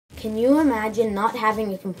Can you imagine not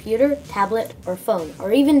having a computer, tablet, or phone,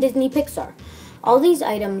 or even Disney Pixar? All these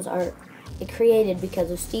items are created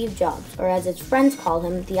because of Steve Jobs, or as his friends call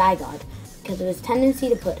him, the iGod, because of his tendency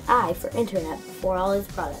to put I for internet before all his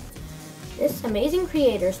products. This amazing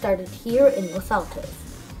creator started here in Los Altos.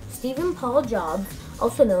 Stephen Paul Jobs,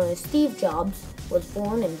 also known as Steve Jobs, was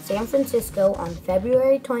born in San Francisco on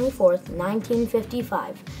February 24,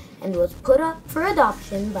 1955, and was put up for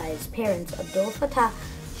adoption by his parents Abdul Fattah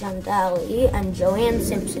Jandali and Joanne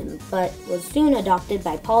Simpson, but was soon adopted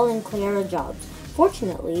by Paul and Clara Jobs.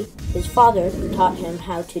 Fortunately, his father taught him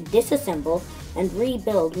how to disassemble and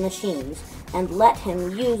rebuild machines, and let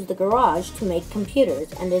him use the garage to make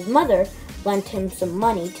computers, and his mother lent him some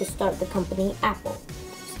money to start the company Apple.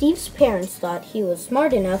 Steve's parents thought he was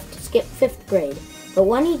smart enough to skip 5th grade, but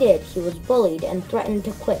when he did, he was bullied and threatened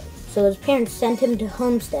to quit, so his parents sent him to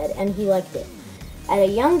Homestead, and he liked it. At a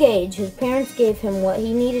young age, his parents gave him what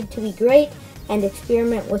he needed to be great and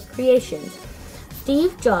experiment with creations.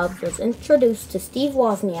 Steve Jobs was introduced to Steve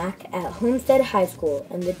Wozniak at Homestead High School,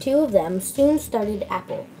 and the two of them soon started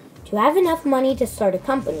Apple. To have enough money to start a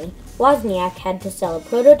company, Wozniak had to sell a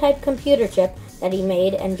prototype computer chip that he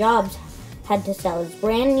made, and Jobs had to sell his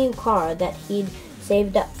brand new car that he'd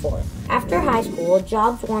saved up for. After high school,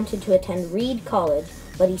 Jobs wanted to attend Reed College,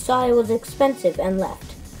 but he saw it was expensive and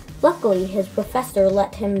left. Luckily, his professor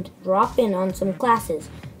let him drop in on some classes,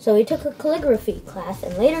 so he took a calligraphy class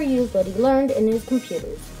and later used what he learned in his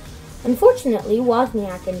computers. Unfortunately,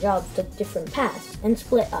 Wozniak and Jobs took different paths and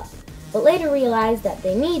split up, but later realized that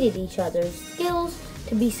they needed each other's skills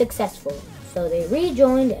to be successful, so they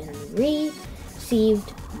rejoined and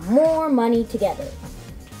received more money together.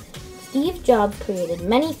 Steve Jobs created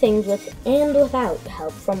many things with and without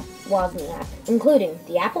help from Wozniak, including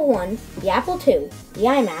the Apple I, the Apple II, the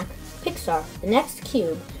iMac, Pixar, the Next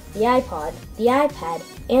Cube, the iPod, the iPad,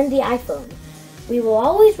 and the iPhone. We will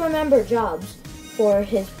always remember Jobs for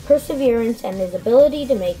his perseverance and his ability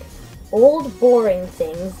to make old, boring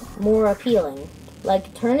things more appealing,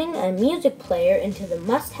 like turning a music player into the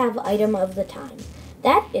must-have item of the time.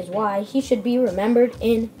 That is why he should be remembered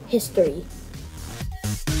in history.